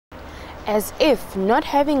As if not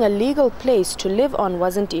having a legal place to live on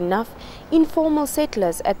wasn't enough, informal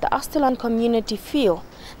settlers at the Agste community feel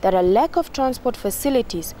that a lack of transport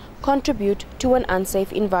facilities contribute to an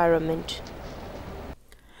unsafe environment.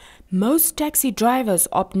 Most taxi drivers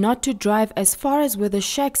opt not to drive as far as where the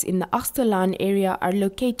shacks in the Agste area are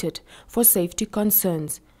located for safety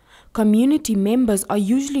concerns. Community members are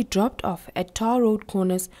usually dropped off at tar road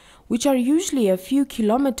corners, which are usually a few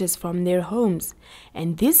kilometers from their homes,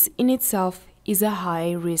 and this in itself is a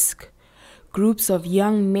high risk. Groups of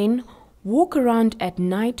young men walk around at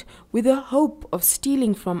night with the hope of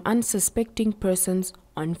stealing from unsuspecting persons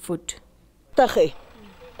on foot.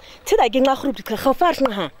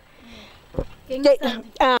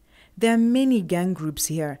 There are many gang groups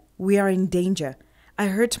here. We are in danger. I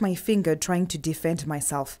hurt my finger trying to defend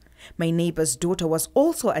myself. My neighbor's daughter was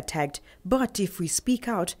also attacked, but if we speak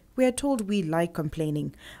out, we are told we like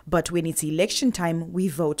complaining. But when it's election time, we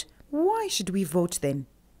vote. Why should we vote then?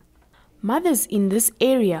 Mothers in this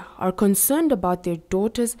area are concerned about their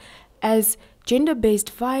daughters as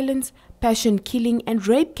gender-based violence, passion killing and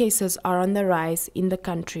rape cases are on the rise in the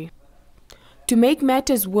country. To make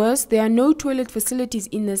matters worse, there are no toilet facilities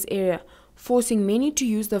in this area, forcing many to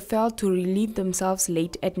use the veld to relieve themselves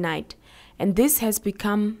late at night. And this has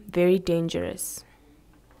become very dangerous.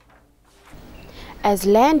 As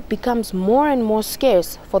land becomes more and more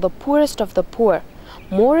scarce for the poorest of the poor,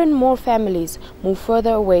 more and more families move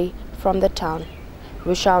further away from the town.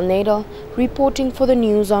 Rochelle Nadel reporting for the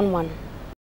News on 1.